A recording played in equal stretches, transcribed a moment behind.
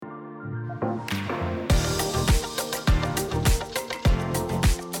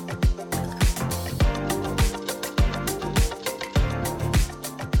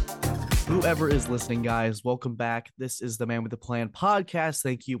whoever is listening, guys, welcome back. This is the Man with the Plan podcast.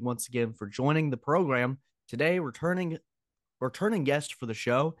 Thank you once again for joining the program. Today, returning guest for the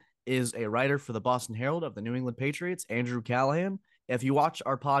show is a writer for the Boston Herald of the New England Patriots, Andrew Callahan. If you watched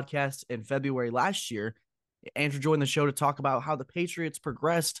our podcast in February last year, Andrew joined the show to talk about how the Patriots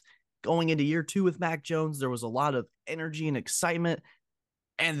progressed going into year two with Mac Jones. There was a lot of energy and excitement.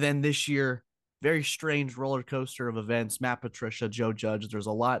 And then this year, very strange roller coaster of events. Matt Patricia, Joe Judge. There's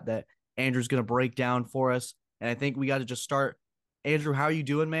a lot that Andrew's going to break down for us. And I think we got to just start. Andrew, how are you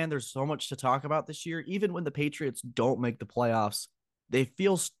doing, man? There's so much to talk about this year. Even when the Patriots don't make the playoffs, they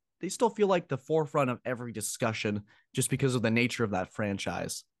still feel like the forefront of every discussion just because of the nature of that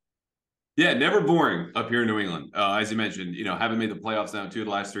franchise. Yeah, never boring up here in New England. As you mentioned, haven't made the playoffs now 2 of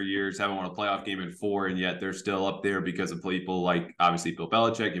the last 3 years, haven't won a playoff game in 4, and yet they're still up there because of people like, obviously, Bill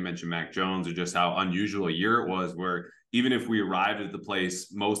Belichick. You mentioned Mac Jones, or just how unusual a year it was, where even if we arrived at the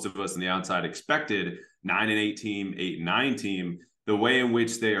place most of us on the outside expected, 9-8 team, 8-9 team, the way in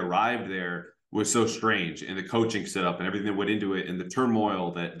which they arrived there was so strange, and the coaching setup and everything that went into it, and the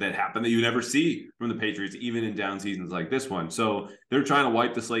turmoil that happened that you never see from the Patriots, even in down seasons like this one. So they're trying to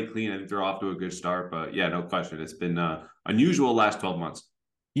wipe the slate clean. I think they're off to a good start, but yeah, no question. It's been unusual last 12 months.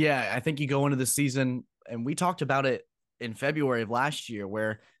 Yeah, I think you go into the season, and we talked about it in February of last year,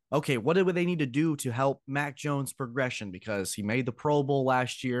 where, okay, what do they need to do to help Mac Jones' progression? Because he made the Pro Bowl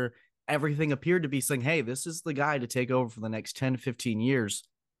last year. Everything appeared to be saying, hey, this is the guy to take over for the next 10, 15 years.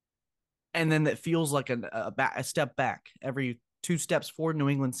 And then that feels like a step back. Every 2 steps forward New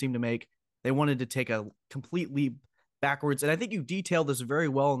England seemed to make. They wanted to take a complete leap backwards. And I think you detailed this very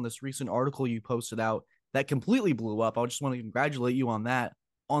well in this recent article you posted out that completely blew up. I just want to congratulate you on that,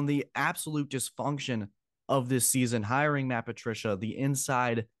 on the absolute dysfunction of this season, hiring Matt Patricia, the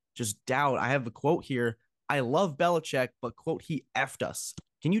inside just doubt. I have a quote here. I love Belichick, but, quote, he effed us.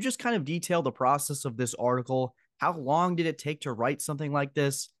 Can you just kind of detail the process of this article? How long did it take to write something like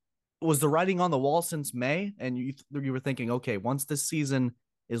this? Was the writing on the wall since May? And you were thinking, okay, once this season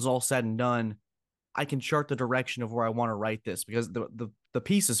is all said and done, I can chart the direction of where I want to write this, because the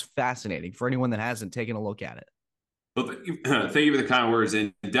piece is fascinating for anyone that hasn't taken a look at it. Well, thank you for the kind words,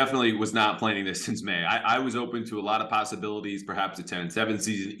 and definitely was not planning this since May. I was open to a lot of possibilities, perhaps a 10-7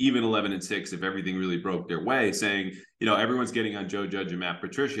 season, even 11-6 if everything really broke their way, saying, everyone's getting on Joe Judge and Matt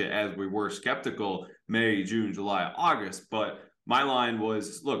Patricia, as we were skeptical May, June, July, August. But my line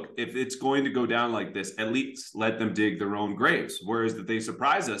was, look, if it's going to go down like this, at least let them dig their own graves. Whereas that they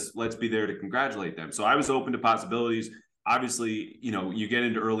surprise us, let's be there to congratulate them. So I was open to possibilities. Obviously, you get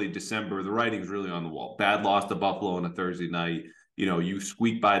into early December, the writing's really on the wall. Bad loss to Buffalo on a Thursday night. You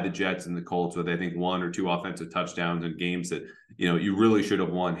squeak by the Jets and the Colts with, I think, 1 or 2 offensive touchdowns in games that, you really should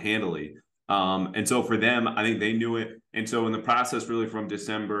have won handily. And so for them, I think they knew it. And so in the process, really from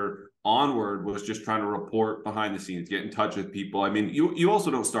December onward, was just trying to report behind the scenes, get in touch with people. I mean, you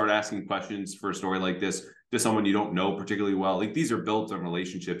also don't start asking questions for a story like this to someone you don't know particularly well. Like, these are built on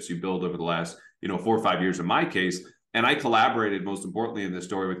relationships you build over the last, 4 or 5 years in my case. And I collaborated, most importantly, in this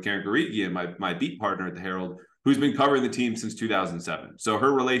story with Karen Garigi, and my beat partner at the Herald, who's been covering the team since 2007. So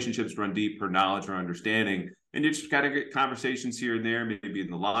her relationships run deep, her knowledge, her understanding, and you just got to get conversations here and there, maybe in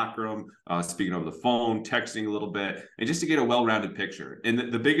the locker room, speaking over the phone, texting a little bit, and just to get a well-rounded picture.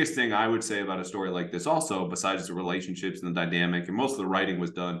 And the biggest thing I would say about a story like this also, besides the relationships and the dynamic, and most of the writing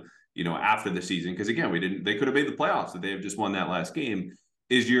was done, after the season, because again, they could have made the playoffs if they have just won that last game,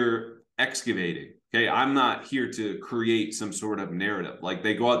 is you're excavating. Okay, I'm not here to create some sort of narrative. Like,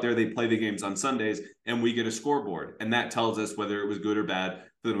 they go out there, they play the games on Sundays, and we get a scoreboard. And that tells us whether it was good or bad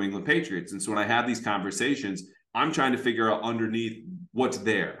for the New England Patriots. And so when I have these conversations, I'm trying to figure out underneath what's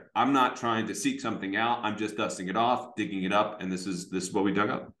there. I'm not trying to seek something out. I'm just dusting it off, digging it up. And this is what we dug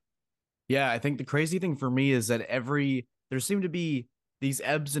up. Yeah, I think the crazy thing for me is that there seem to be these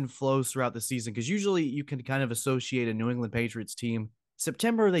ebbs and flows throughout the season, because usually you can kind of associate a New England Patriots team.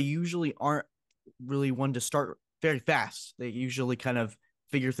 September, they usually aren't really one to start very fast. They usually kind of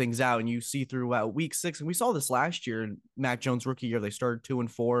figure things out, and you see throughout week 6, and we saw this last year in Mac Jones' rookie year. They started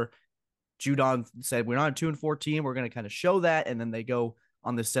 2-4. Judon said, we're not a 2-4 team. We're going to kind of show that. And then they go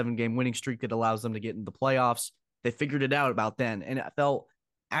on this 7-game winning streak that allows them to get in the playoffs. They figured it out about then. And it felt,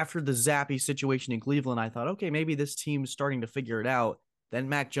 after the Zappe situation in Cleveland, I thought, okay, maybe this team's starting to figure it out. Then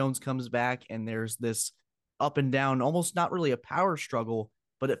Mac Jones comes back, and there's this up and down, almost not really a power struggle,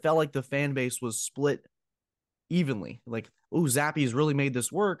 but it felt like the fan base was split evenly. Like, oh, Zappe's really made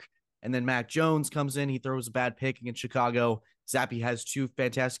this work. And then Mac Jones comes in, he throws a bad pick against Chicago. Zappe has 2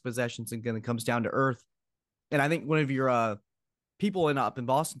 fantastic possessions, and then it comes down to earth. And I think one of your people up in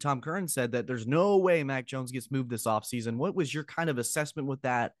Boston, Tom Curran, said that there's no way Mac Jones gets moved this offseason. What was your kind of assessment with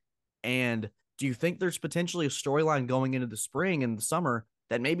that? And do you think there's potentially a storyline going into the spring and the summer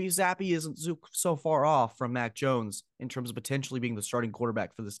that maybe Zappe isn't so far off from Mac Jones in terms of potentially being the starting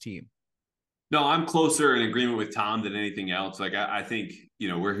quarterback for this team? No, I'm closer in agreement with Tom than anything else. Like I think,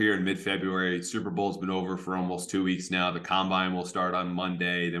 we're here in mid-February. Super Bowl's been over for almost 2 weeks now. The combine will start on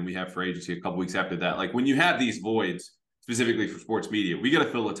Monday. Then we have free agency a couple weeks after that. Like when you have these voids, specifically for sports media, we got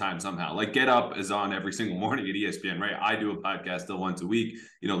to fill the time somehow. Like Get Up is on every single morning at ESPN, right? I do a podcast still once a week.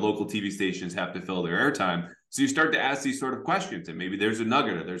 Local TV stations have to fill their airtime. So you start to ask these sort of questions, and maybe there's a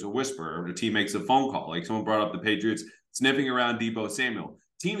nugget or there's a whisper, or the team makes a phone call. Like someone brought up the Patriots sniffing around Deebo Samuel.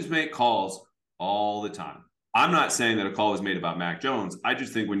 Teams make calls all the time. I'm not saying that a call was made about Mac Jones. I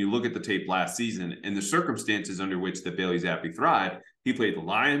just think when you look at the tape last season and the circumstances under which the Bailey Zappe thrived, he played the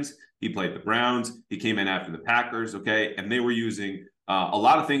Lions, he played the Browns, he came in after the Packers, okay? And they were using a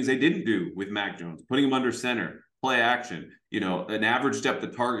lot of things they didn't do with Mac Jones, putting him under center, play action, an average depth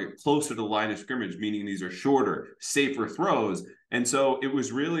of target closer to the line of scrimmage, meaning these are shorter, safer throws. And so it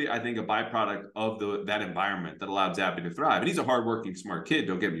was really, I think, a byproduct of that environment that allowed Zappe to thrive. And he's a hardworking, smart kid,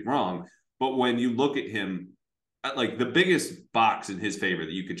 don't get me wrong. But when you look at him, like the biggest box in his favor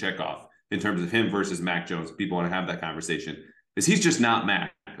that you could check off in terms of him versus Mac Jones, people want to have that conversation, is he's just not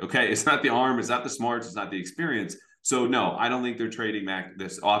Mac. Okay. It's not the arm, it's not the smarts, it's not the experience. So no, I don't think they're trading Mac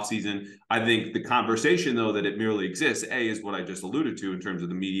this offseason. I think the conversation, though, that it merely exists, is what I just alluded to in terms of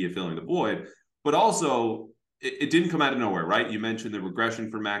the media filling the void, but also it didn't come out of nowhere, right? You mentioned the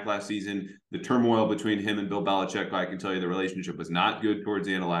regression for Mac last season, the turmoil between him and Bill Belichick. I can tell you the relationship was not good towards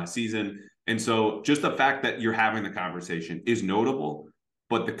the end of last season. And so just the fact that you're having the conversation is notable,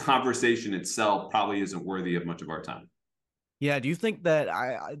 but the conversation itself probably isn't worthy of much of our time. Yeah. Do you think that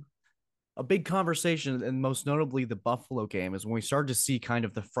a big conversation, and most notably the Buffalo game, is when we started to see kind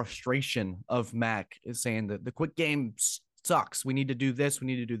of the frustration of Mac is saying that the quick game sucks. We need to do this. We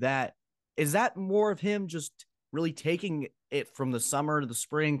need to do that. Is that more of him just really taking it from the summer to the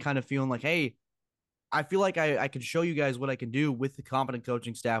spring, kind of feeling like, hey, I feel like I can show you guys what I can do with the competent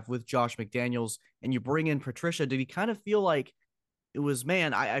coaching staff, with Josh McDaniels, and you bring in Patricia? Did he kind of feel like it was,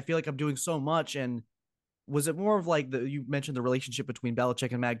 man, I feel like I'm doing so much? And was it more of like you mentioned the relationship between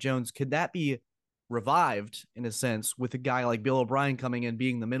Belichick and Mac Jones? Could that be revived in a sense with a guy like Bill O'Brien coming in,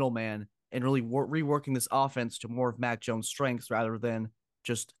 being the middleman, and really reworking this offense to more of Mac Jones' strengths rather than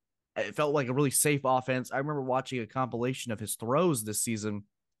just, it felt like a really safe offense. I remember watching a compilation of his throws this season,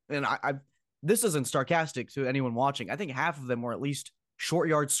 and I this isn't sarcastic to anyone watching. I think half of them were at least short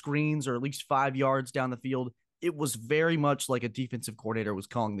yard screens or at least 5 yards down the field. It was very much like a defensive coordinator was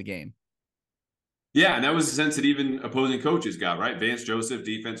calling the game. Yeah, and that was the sense that even opposing coaches got, right? Vance Joseph,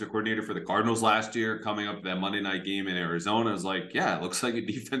 defensive coordinator for the Cardinals last year, coming up that Monday night game in Arizona, is like, yeah, it looks like a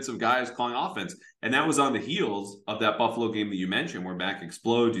defensive guy is calling offense. And that was on the heels of that Buffalo game that you mentioned, where Mac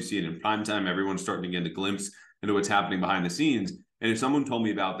explodes. You see it in primetime. Everyone's starting to get a glimpse into what's happening behind the scenes. And if someone told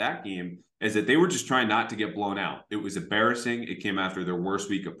me about that game, is that they were just trying not to get blown out. It was embarrassing. It came after their worst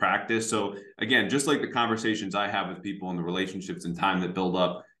week of practice. So again, just like the conversations I have with people and the relationships and time that build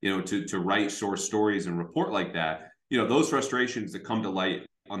up, to write source stories and report like that, those frustrations that come to light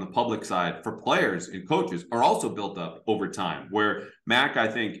on the public side for players and coaches are also built up over time. Where Mac, I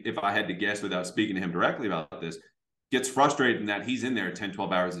think, if I had to guess without speaking to him directly about this, gets frustrated in that he's in there 10,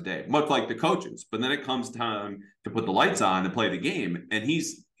 12 hours a day, much like the coaches. But then it comes time to put the lights on and play the game, and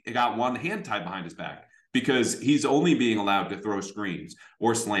he's got one hand tied behind his back because he's only being allowed to throw screens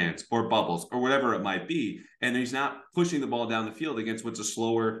or slants or bubbles or whatever it might be. And he's not pushing the ball down the field against what's a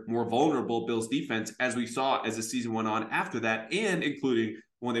slower, more vulnerable Bills defense, as we saw as the season went on after that, and including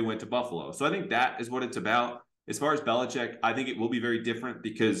when they went to Buffalo. So I think that is what it's about. As far as Belichick, I think it will be very different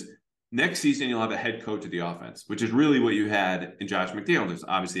because next season you'll have a head coach of the offense, which is really what you had in Josh McDaniels. There's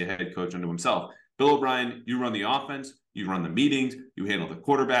obviously a head coach unto himself. Bill O'Brien, you run the offense, you run the meetings, you handle the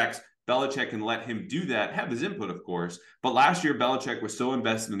quarterbacks. Belichick can let him do that, have his input, of course. But last year, Belichick was so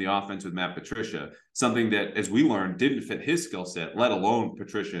invested in the offense with Matt Patricia, something that, as we learned, didn't fit his skill set, let alone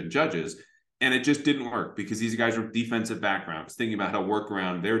Patricia and Judge's. And it just didn't work because these guys were defensive backgrounds, thinking about how to work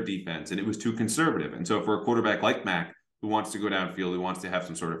around their defense, and it was too conservative. And so for a quarterback like Mac, who wants to go downfield, who wants to have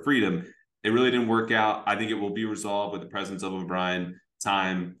some sort of freedom, it really didn't work out. I think it will be resolved with the presence of O'Brien.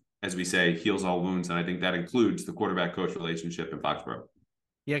 Time, as we say, heals all wounds. And I think that includes the quarterback-coach relationship in Foxborough.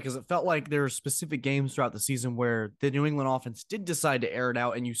 Yeah, because it felt like there were specific games throughout the season where the New England offense did decide to air it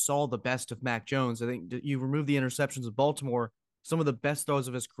out, and you saw the best of Mac Jones. I think you remove the interceptions of Baltimore, some of the best throws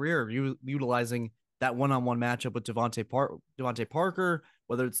of his career, utilizing that one-on-one matchup with Devontae Parker,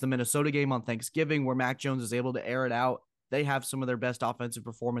 whether it's the Minnesota game on Thanksgiving where Mac Jones is able to air it out. They have some of their best offensive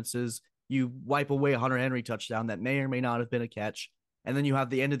performances. You wipe away a Hunter Henry touchdown that may or may not have been a catch. And then you have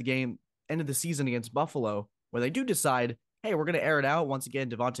the end of the season against Buffalo, where they do decide, hey, we're going to air it out. Once again,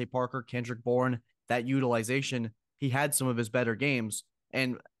 Devontae Parker, Kendrick Bourne, that utilization, he had some of his better games.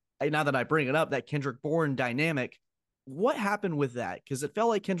 And now that I bring it up, that Kendrick Bourne dynamic, what happened with that? Because it felt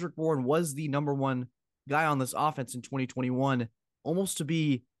like Kendrick Bourne was the number one guy on this offense in 2021, almost to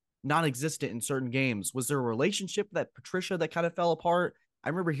be non-existent in certain games. Was there a relationship that Patricia that kind of fell apart? I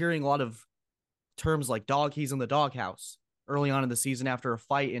remember hearing a lot of terms like he's in the doghouse early on in the season after a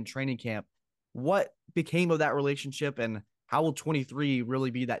fight in training camp. What became of that relationship, and how will 23 really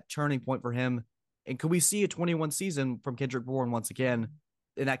be that turning point for him? And could we see a 21 season from Kendrick Bourne once again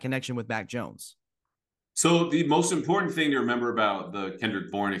in that connection with Mac Jones? So the most important thing to remember about the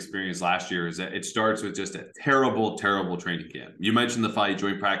Kendrick Bourne experience last year is that it starts with just a terrible, terrible training camp. You mentioned the fight,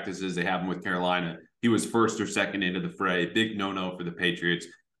 joint practices, they have him with Carolina. He was first or second into the fray, big no-no for the Patriots.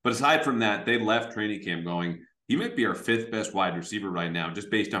 But aside from that, they left training camp going, he might be our fifth best wide receiver right now, just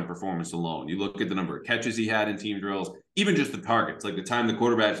based on performance alone. You look at the number of catches he had in team drills, even just the targets, like the time the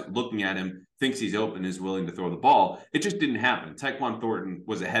quarterback's looking at him, thinks he's open, is willing to throw the ball. It just didn't happen. Tyquan Thornton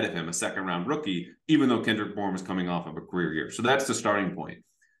was ahead of him, a second-round rookie, even though Kendrick Bourne was coming off of a career year. So that's the starting point.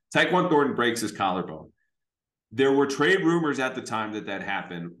 Tyquan Thornton breaks his collarbone. There were trade rumors at the time that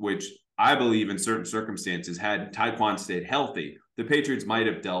happened, which I believe in certain circumstances, had Tyquan stayed healthy, the Patriots might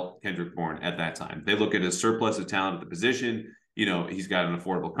have dealt Kendrick Bourne at that time. They look at a surplus of talent at the position. You know, he's got an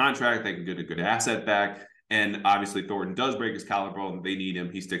affordable contract. They can get a good asset back. And obviously Thornton does break his collarbone. They need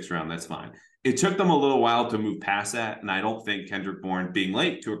him. He sticks around. That's fine. It took them a little while to move past that. And I don't think Kendrick Bourne being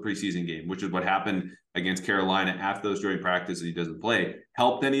late to a preseason game, which is what happened against Carolina after those joint practices he doesn't play,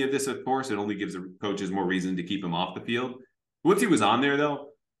 helped any of this, of course. It only gives the coaches more reason to keep him off the field. Once he was on there, though,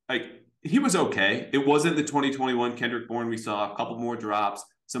 like, he was okay. It wasn't the 2021 Kendrick Bourne we saw. A couple more drops,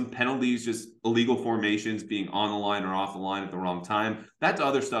 some penalties, just illegal formations, being on the line or off the line at the wrong time. That's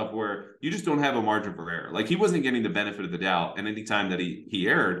other stuff where you just don't have a margin for error. Like, he wasn't getting the benefit of the doubt. And any time that he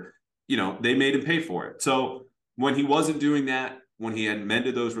erred, you know, they made him pay for it. So when he wasn't doing that, when he had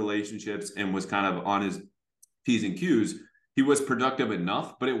mended those relationships and was kind of on his P's and Q's, he was productive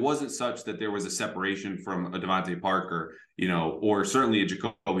enough, but it wasn't such that there was a separation from a Devontae Parker, you know, or certainly a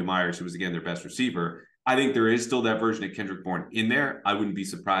Jakobi Meyers, who was, again, their best receiver. I think there is still that version of Kendrick Bourne in there. I wouldn't be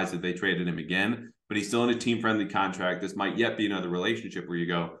surprised if they traded him again, but he's still in a team-friendly contract. This might yet be another relationship where you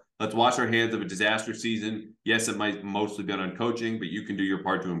go, let's wash our hands of a disaster season. Yes, it might mostly be on coaching, but you can do your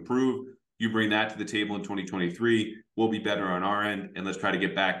part to improve. You bring that to the table in 2023. We'll be better on our end, and let's try to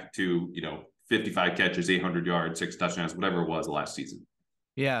get back to, you know, 55 catches, 800 yards, 6 touchdowns, whatever it was last season.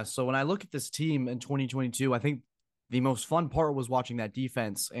 Yeah. So when I look at this team in 2022, I think the most fun part was watching that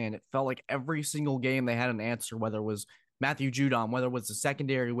defense. And it felt like every single game they had an answer, whether it was Matthew Judon, whether it was the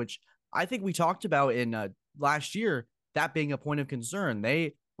secondary, which I think we talked about in last year, that being a point of concern.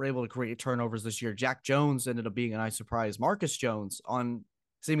 They were able to create turnovers this year. Jack Jones ended up being a nice surprise. Marcus Jones on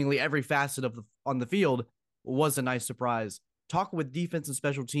seemingly every facet of on the field was a nice surprise. Talk with defense and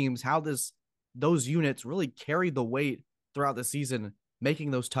special teams, how those units really carried the weight throughout the season,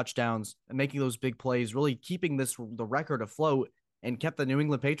 making those touchdowns and making those big plays, really keeping the record afloat, and kept the New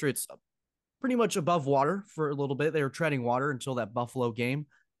England Patriots pretty much above water for a little bit. They were treading water until that Buffalo game.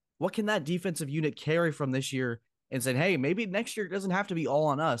 What can that defensive unit carry from this year and say, hey, maybe next year it doesn't have to be all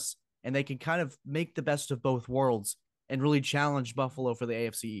on us, and they can kind of make the best of both worlds and really challenge Buffalo for the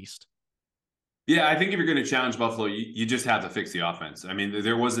AFC East? Yeah, I think if you're going to challenge Buffalo, you just have to fix the offense. I mean,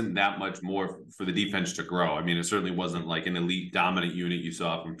 there wasn't that much more for the defense to grow. I mean, it certainly wasn't like an elite dominant unit you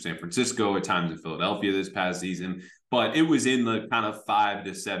saw from San Francisco, at times in Philadelphia this past season, but it was in the kind of 5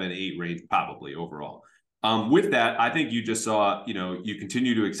 to 7, 8 range probably overall. With that, I think you just saw, you know, you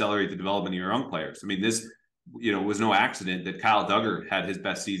continue to accelerate the development of your young players. I mean, this, you know, was no accident that Kyle Duggar had his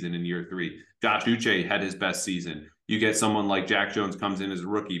best season in year 3. Josh Uche had his best season. You get someone like Jack Jones comes in as a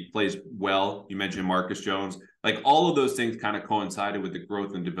rookie, plays well. You mentioned Marcus Jones. Like, all of those things kind of coincided with the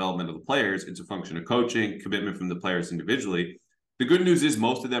growth and development of the players. It's a function of coaching, commitment from the players individually. The good news is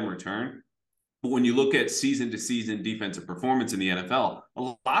most of them return. But when you look at season-to-season defensive performance in the NFL, a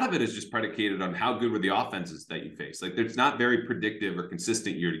lot of it is just predicated on how good were the offenses that you face. Like, it's not very predictive or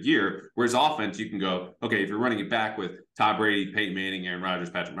consistent year to year, whereas offense, you can go, okay, if you're running it back with Tom Brady, Peyton Manning, Aaron Rodgers,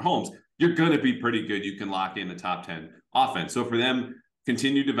 Patrick Mahomes, you're going to be pretty good. You can lock in the top 10 offense. So for them,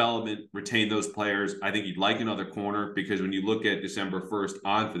 continue development, retain those players. I think you'd like another corner, because when you look at December 1st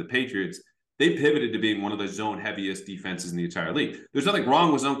on for the Patriots, they pivoted to being one of the zone heaviest defenses in the entire league. There's nothing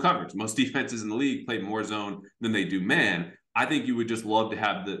wrong with zone coverage. Most defenses in the league play more zone than they do man. I think you would just love to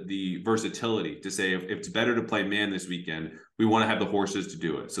have the versatility to say, if it's better to play man this weekend, we want to have the horses to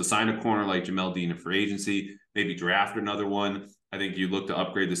do it. So sign a corner like Jamel Dean in free agency, maybe draft another one. I think you look to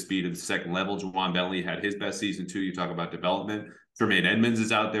upgrade the speed of the second level. Juwan Bentley had his best season too. You talk about development. Tremaine Edmonds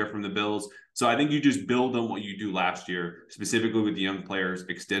is out there from the Bills. So I think you just build on what you do last year, specifically with the young players,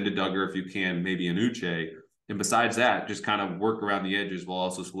 extend a Duggar if you can, maybe an Uche. And besides that, just kind of work around the edges while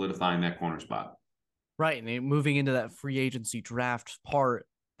also solidifying that corner spot. Right. And moving into that free agency draft part,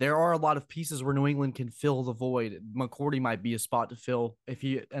 there are a lot of pieces where New England can fill the void. McCourty might be a spot to fill if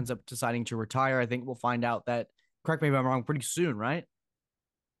he ends up deciding to retire. I think we'll find out that, correct me if I'm wrong, pretty soon, right?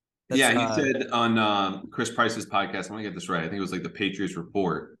 Yeah, he said on Chris Price's podcast, I want to get this right. I think it was like the Patriots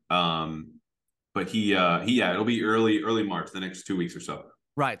Report. But it'll be early March, the next 2 weeks or so.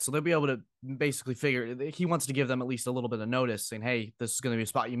 Right. So they'll be able to basically figure, he wants to give them at least a little bit of notice saying, hey, this is going to be a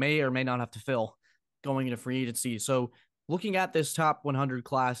spot you may or may not have to fill going into free agency. So looking at this top 100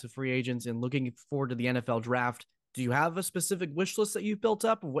 class of free agents and looking forward to the NFL draft, do you have a specific wish list that you've built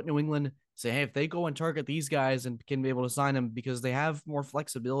up of what New England say, hey, if they go and target these guys and can be able to sign them because they have more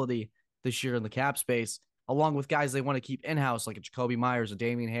flexibility this year in the cap space, along with guys they want to keep in-house like a Jacoby Myers, a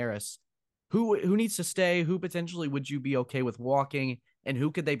Damian Harris, who needs to stay? Who potentially would you be okay with walking? And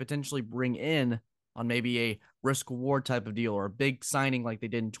who could they potentially bring in on maybe a risk reward type of deal or a big signing like they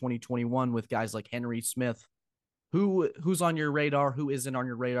did in 2021 with guys like Henry Smith? Who's on your radar? Who isn't on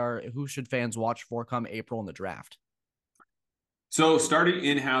your radar? Who should fans watch for come April in the draft? So starting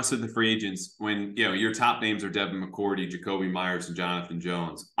in-house of the free agents, when your top names are Devin McCourty, Jacoby Myers, and Jonathan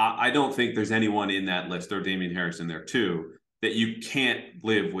Jones, I don't think there's anyone in that list, or Damian Harris in there too, that you can't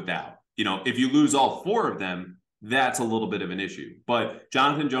live without. If you lose all four of them, that's a little bit of an issue. But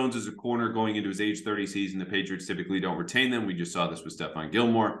Jonathan Jones is a corner going into his age 30 season. The Patriots typically don't retain them. We just saw this with Stephon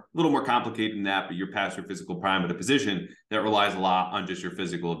Gilmore. A little more complicated than that, but you're past your physical prime at a position that relies a lot on just your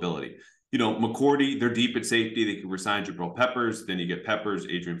physical ability. McCourty, they're deep at safety. They can resign Jabril Peppers. Then you get Peppers,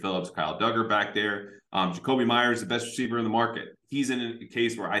 Adrian Phillips, Kyle Duggar back there. Jacoby Myers, the best receiver in the market. He's in a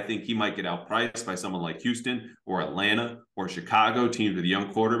case where I think he might get outpriced by someone like Houston or Atlanta or Chicago, teams with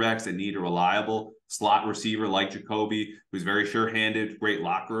young quarterbacks that need a reliable slot receiver like Jacoby, who's very sure-handed, great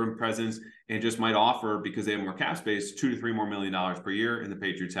locker room presence, and just might offer, because they have more cap space, $2 to $3 more million per year, and the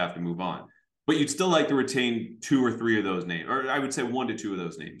Patriots have to move on. But you'd still like to retain 2 or 3 of those names, or I would say 1 to 2 of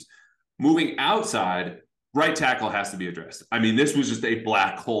those names. Moving outside, right tackle has to be addressed. I mean, this was just a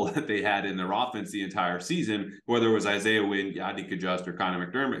black hole that they had in their offense the entire season, whether it was Isaiah Wynn, Yannick Adjust, or Connor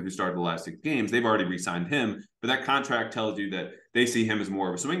McDermott, who started the last 6 games. They've already re-signed him, but that contract tells you that they see him as more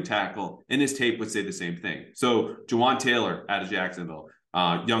of a swing tackle, and his tape would say the same thing. So Jawan Taylor out of Jacksonville,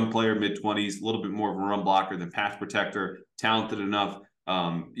 young player, mid-20s, a little bit more of a run blocker than pass protector, talented enough.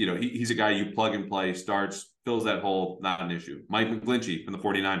 He's a guy you plug and play, starts, fills that hole, not an issue. Mike McGlinchey from the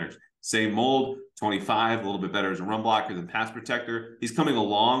 49ers. Same mold, 25, a little bit better as a run blocker than pass protector. He's coming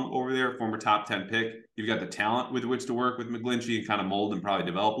along over there, former top 10 pick. You've got the talent with which to work with McGlinchey and kind of mold and probably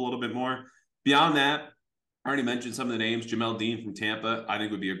develop a little bit more. Beyond that, I already mentioned some of the names. Jamel Dean from Tampa, I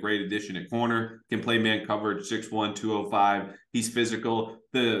think would be a great addition at corner. Can play man coverage, 6'1", 205. He's physical.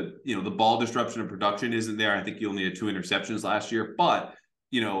 The ball disruption and production isn't there. I think he only had 2 interceptions last year. But,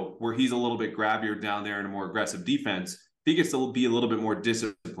 where he's a little bit grabbier down there in a more aggressive defense, he gets to be a little bit more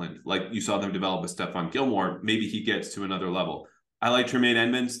disciplined, like you saw them develop with Stephon Gilmore. Maybe he gets to another level. I like Tremaine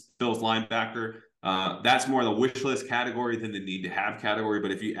Edmonds, Bills linebacker. That's more the wish list category than the need to have category.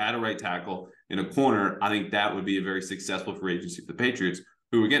 But if you add a right tackle in a corner, I think that would be a very successful free agency for the Patriots,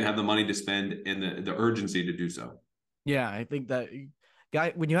 who again have the money to spend and the urgency to do so. Yeah, I think that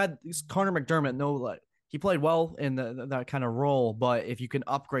guy, when you had Connor McDermott, he played well in that kind of role, but if you can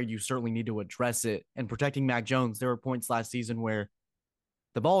upgrade, you certainly need to address it. And protecting Mac Jones, there were points last season where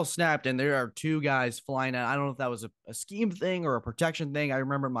the ball snapped and there are 2 guys flying out. I don't know if that was a scheme thing or a protection thing. I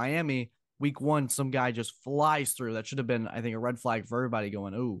remember Miami week 1, some guy just flies through. That should have been, I think, a red flag for everybody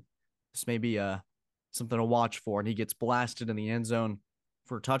going, ooh, this may be something to watch for. And he gets blasted in the end zone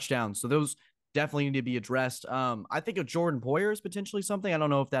for a touchdown. So those definitely need to be addressed. I think of Jordan Poyer is potentially something. I don't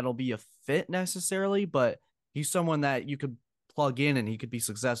know if that'll be a fit necessarily, but he's someone that you could plug in and he could be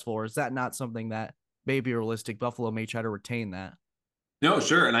successful. Or is that not something that may be realistic? Buffalo may try to retain that. No,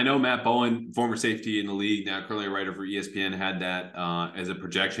 sure. And I know Matt Bowen, former safety in the league, now currently a writer for ESPN, had that as a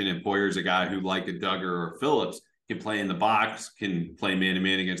projection. And Poyer's a guy who, like a Duggar or Phillips, can play in the box, can play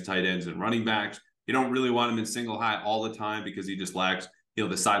man-to-man against tight ends and running backs. You don't really want him in single high all the time because he just lacks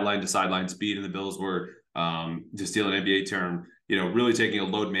the sideline to sideline speed. And the Bills were, to steal an NBA term, really taking a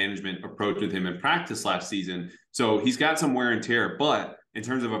load management approach with him in practice last season. So he's got some wear and tear, but in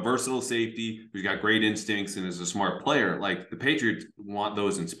terms of a versatile safety who's got great instincts and is a smart player, like the Patriots want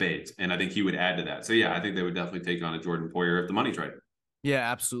those in spades. And I think he would add to that. So yeah, I think they would definitely take on a Jordan Poyer if the money's right. Yeah,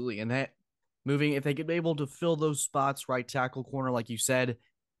 absolutely. And that moving, if they could be able to fill those spots, right tackle, corner, like you said,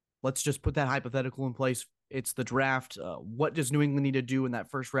 let's just put that hypothetical in place. It's the draft. What does New England need to do in that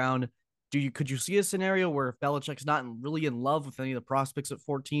first round? Could you see a scenario where if Belichick's not really in love with any of the prospects at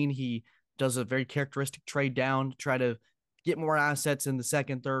 14, he does a very characteristic trade down to try to get more assets in the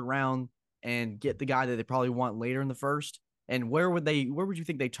second, third round and get the guy that they probably want later in the first? And where would you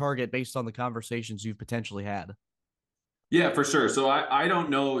think they target based on the conversations you've potentially had? Yeah, for sure. So I don't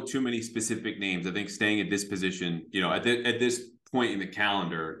know too many specific names. I think staying at this position, at this point in the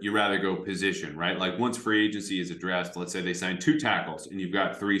calendar, you rather go position, right? Like once free agency is addressed, let's say they sign 2 tackles and you've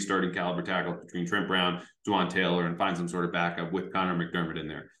got 3 starting caliber tackles between Trent Brown, Juwan Taylor, and find some sort of backup with Connor McDermott in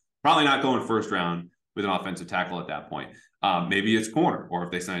there. Probably not going first round with an offensive tackle at that point. Maybe it's corner, or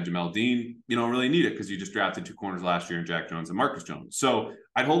if they sign Jamel Dean, you don't really need it because you just drafted 2 corners last year in Jack Jones and Marcus Jones. So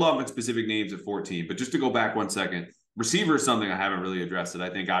I'd hold off on specific names at 14. But just to go back 1 second, receiver is something I haven't really addressed. That I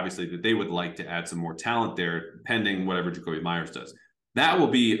think obviously that they would like to add some more talent there, pending whatever Jacoby Myers does. That will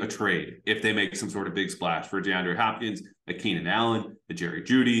be a trade if they make some sort of big splash for DeAndre Hopkins, a Keenan Allen, a Jerry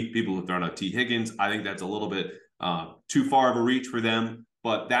Jeudy. People have thrown out T. Higgins. I think that's a little bit too far of a reach for them,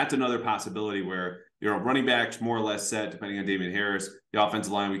 but that's another possibility where running backs more or less set, depending on Damien Harris. The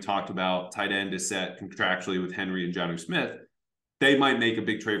offensive line we talked about, tight end is set contractually with Henry and Jonnu Smith. They might make a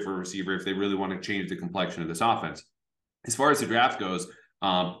big trade for a receiver if they really want to change the complexion of this offense. As far as the draft goes,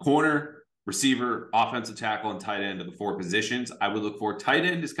 corner, receiver, offensive tackle, and tight end are the 4 positions. I would look for tight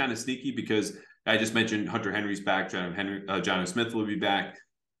end is kind of sneaky because I just mentioned Hunter Henry's back, Jonnu Smith will be back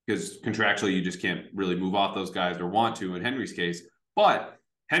because contractually you just can't really move off those guys or want to in Henry's case. But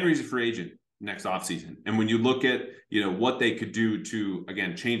Henry's a free agent next offseason. And when you look at, what they could do to,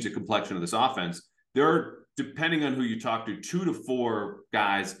 again, change the complexion of this offense, there are, depending on who you talk to, 2 to 4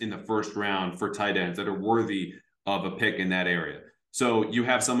 guys in the first round for tight ends that are worthy of a pick in that area. So you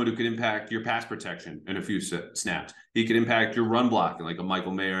have someone who could impact your pass protection in a few snaps. He could impact your run blocking, like a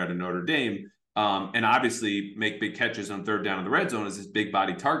Michael Mayer at a Notre Dame, and obviously make big catches on third down in the red zone as this big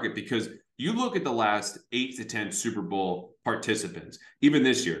body target. Because you look at the last 8 to 10 Super Bowl participants, even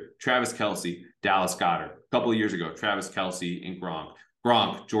this year, Travis Kelce, Dallas Goedert. A couple of years ago, Travis Kelce and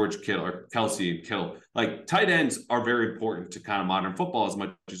Gronk, George Kittle, or Kelce and Kittle. Like tight ends are very important to kind of modern football as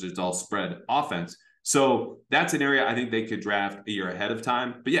much as it's all spread offense. So that's an area I think they could draft a year ahead of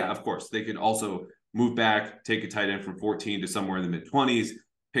time. But yeah, of course, they could also move back, take a tight end from 14 to somewhere in the mid-20s,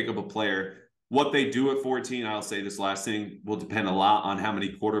 pick up a player. What they do at 14, I'll say this last thing, will depend a lot on how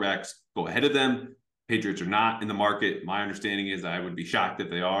many quarterbacks go ahead of them. Patriots are not in the market. My understanding is I would be shocked if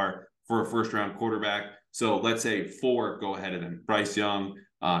they are for a first-round quarterback. So let's say 4 go ahead of them. Bryce Young,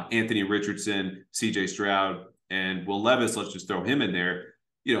 Anthony Richardson, C.J. Stroud, and Will Levis, let's just throw him in there.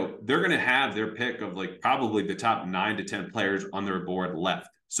 They're going to have their pick of like probably the top 9 to 10 players on their board left.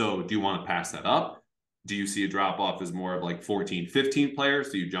 So do you want to pass that up? Do you see a drop off as more of like 14, 15 players?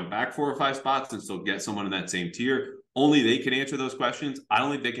 Do you jump back 4 or 5 spots and still get someone in that same tier? Only they can answer those questions. I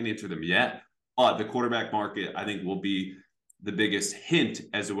don't think they can answer them yet. But the quarterback market, I think, will be the biggest hint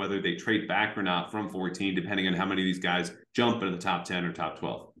as to whether they trade back or not from 14, depending on how many of these guys jump into the top 10 or top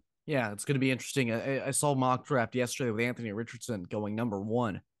 12. Yeah, it's going to be interesting. I saw mock draft yesterday with Anthony Richardson going number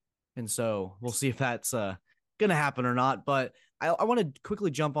 1. And so we'll see if that's going to happen or not. But I want to quickly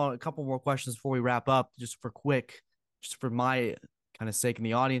jump on a couple more questions before we wrap up, just for my kind of sake and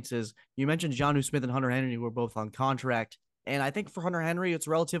the audience's. You mentioned Jonnu Smith and Hunter Henry, who were both on contract. And I think for Hunter Henry, it's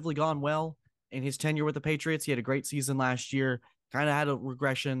relatively gone well in his tenure with the Patriots. He had a great season last year, kind of had a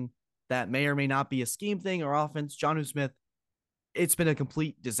regression that may or may not be a scheme thing or offense. Jonnu Smith, it's been a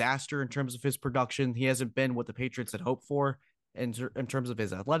complete disaster in terms of his production. He hasn't been what the Patriots had hoped for in terms of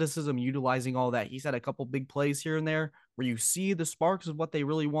his athleticism, utilizing all that. He's had a couple big plays here and there where you see the sparks of what they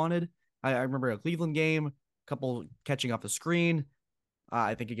really wanted. I remember a Cleveland game, a couple catching off the screen.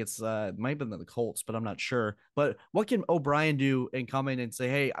 I think it gets might have been the Colts, but I'm not sure. But what can O'Brien do and come in and say,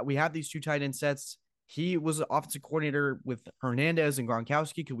 hey, we have these 2 tight end sets. He was an offensive coordinator with Hernandez and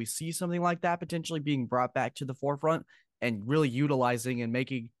Gronkowski. Could we see something like that potentially being brought back to the forefront and really utilizing and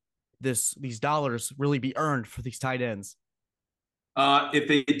making these dollars really be earned for these tight ends? If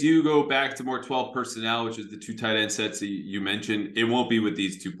they do go back to more 12 personnel, which is the 2 tight end sets that you mentioned, it won't be with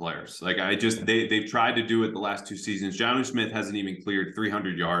these 2 players. Like they've tried to do it the last 2 seasons. Jonnu Smith hasn't even cleared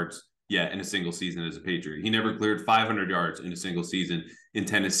 300 yards yet in a single season as a Patriot. He never cleared 500 yards in a single season in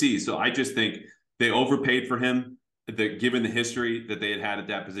Tennessee. So I just think they overpaid for him. Given the history that they had at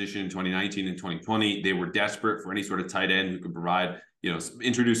that position in 2019 and 2020, they were desperate for any sort of tight end who could provide,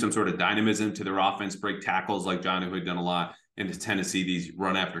 introduce some sort of dynamism to their offense, break tackles like Jonnu, who had done a lot in Tennessee, these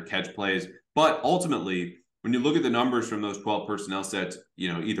run after catch plays. But ultimately, when you look at the numbers from those 12 personnel sets,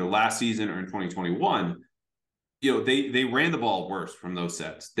 either last season or in 2021, they ran the ball worse from those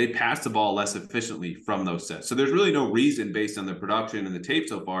sets. They passed the ball less efficiently from those sets. So there's really no reason based on the production and the tape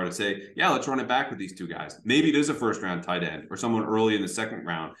so far to say, yeah, let's run it back with these two guys. Maybe it is a first round tight end or someone early in the second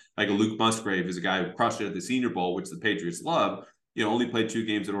round, like a Luke Musgrave is a guy who crushed it at the Senior Bowl, which the Patriots love. Only played 2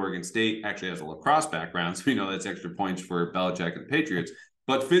 games at Oregon State, actually has a lacrosse background. So that's extra points for Belichick and the Patriots.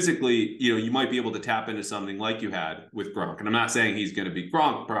 But physically, you might be able to tap into something like you had with Gronk. And I'm not saying he's going to be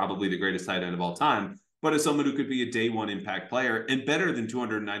Gronk, probably the greatest tight end of all time, but as someone who could be a day one impact player and better than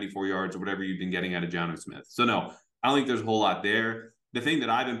 294 yards or whatever you've been getting out of Jonnu Smith. So no, I don't think there's a whole lot there. The thing that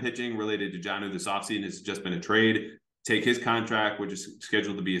I've been pitching related to Jonnu this offseason has just been a trade. Take his contract, which is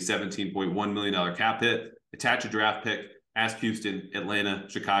scheduled to be a $17.1 million cap hit, attach a draft pick, ask Houston, Atlanta,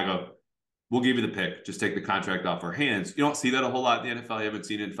 Chicago, we'll give you the pick. Just take the contract off our hands. You don't see that a whole lot in the NFL. You haven't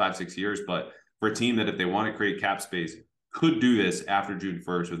seen it in 5-6 years, but for a team that if they want to create cap space, could do this after June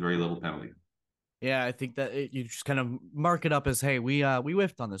 1st with very little penalty. Yeah, I think that you just kind of mark it up as, hey, we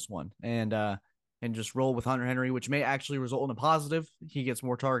whiffed on this one, and just roll with Hunter Henry, which may actually result in a positive. He gets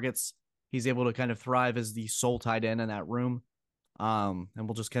more targets. He's able to kind of thrive as the sole tight end in that room. And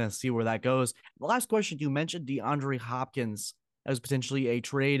we'll just kind of see where that goes. The last question, you mentioned DeAndre Hopkins as potentially a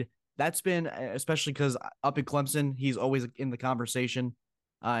trade. That's been, especially because up in Clemson, he's always in the conversation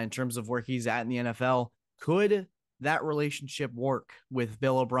in terms of where he's at in the NFL. Could that relationship work with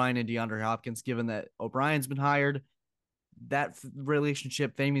Bill O'Brien and DeAndre Hopkins, given that O'Brien's been hired? That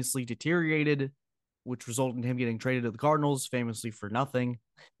relationship famously deteriorated, which resulted in him getting traded to the Cardinals, famously for nothing,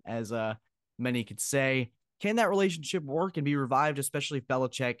 as many could say. Can that relationship work and be revived, especially if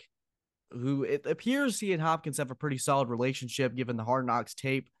Belichick, who it appears he and Hopkins have a pretty solid relationship given the Hard Knocks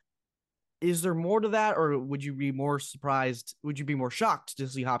tape? Is there more to that, or would you be more surprised? Would you be more shocked to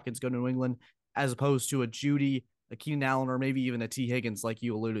see Hopkins go to New England as opposed to a Judy, a Keenan Allen, or maybe even a T. Higgins like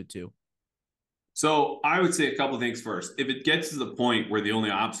you alluded to? So I would say a couple of things first. If it gets to the point where the only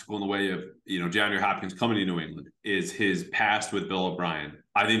obstacle in the way of, DeAndre Hopkins coming to New England is his past with Bill O'Brien,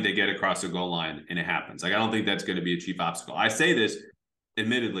 I think they get across the goal line and it happens. Like, I don't think that's going to be a chief obstacle. I say this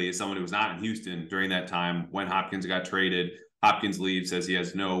admittedly as someone who was not in Houston during that time when Hopkins got traded. Hopkins leaves, says he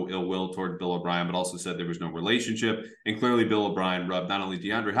has no ill will toward Bill O'Brien, but also said there was no relationship. And clearly Bill O'Brien rubbed not only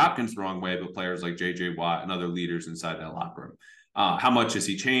DeAndre Hopkins the wrong way, but players like J.J. Watt and other leaders inside that locker room. How much has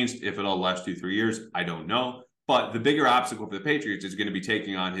he changed, if at all, the last 2-3 years? I don't know. But the bigger obstacle for the Patriots is going to be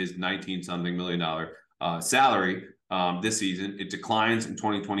taking on his $19-something million salary this season. It declines in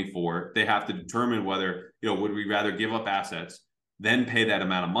 2024. They have to determine whether, would we rather give up assets, then pay that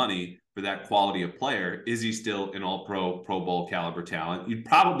amount of money for that quality of player? Is he still an all-pro, Pro Bowl caliber talent? You'd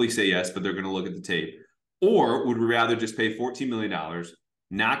probably say yes, but they're going to look at the tape. Or would we rather just pay $14 million,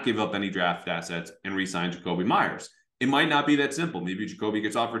 not give up any draft assets, and re-sign Jakobi Meyers? It might not be that simple. Maybe Jakobi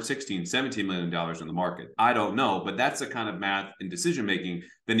gets offered $16-17 million in the market. I don't know, but that's the kind of math and decision-making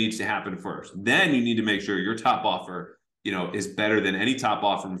that needs to happen first. Then you need to make sure your top offer, is better than any top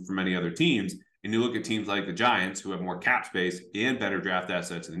offer from any other teams. And you look at teams like the Giants, who have more cap space and better draft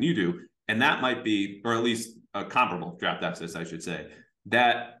assets than you do, and that might be, or at least comparable draft assets, I should say,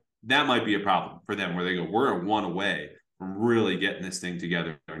 that might be a problem for them, where they go, we're one away from really getting this thing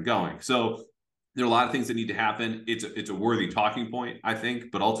together and going. So there are a lot of things that need to happen. It's a worthy talking point, I think,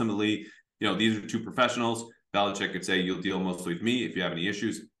 but ultimately, these are two professionals. Belichick could say, you'll deal mostly with me. If you have any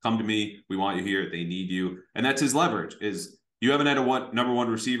issues, come to me. We want you here. They need you. And that's his leverage, is you haven't had a number one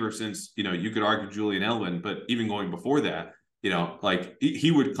receiver since, you could argue Julian Edelman, but even going before that,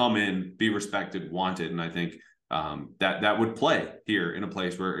 he would come in, be respected, wanted. And I think that would play here in a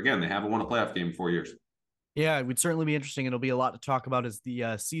place where, again, they haven't won a playoff game in 4 years. Yeah, it would certainly be interesting. It'll be a lot to talk about as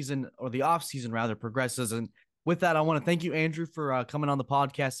the season, or the off season rather, progresses. And with that, I want to thank you, Andrew, for coming on the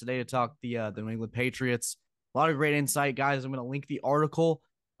podcast today to talk the New England Patriots. A lot of great insight, guys. I'm going to link the article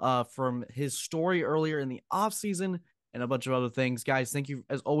from his story earlier in the off season and a bunch of other things. Guys, thank you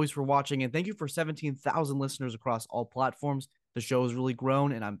as always for watching, and thank you for 17,000 listeners across all platforms. The show has really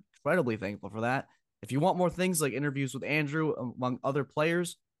grown, and I'm incredibly thankful for that. If you want more things like interviews with Andrew, among other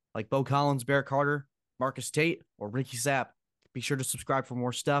players like Bo Collins, Bear Carter, Marcus Tate, or Ricky Sapp, be sure to subscribe for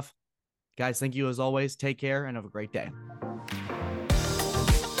more stuff. Guys, thank you as always. Take care and have a great day.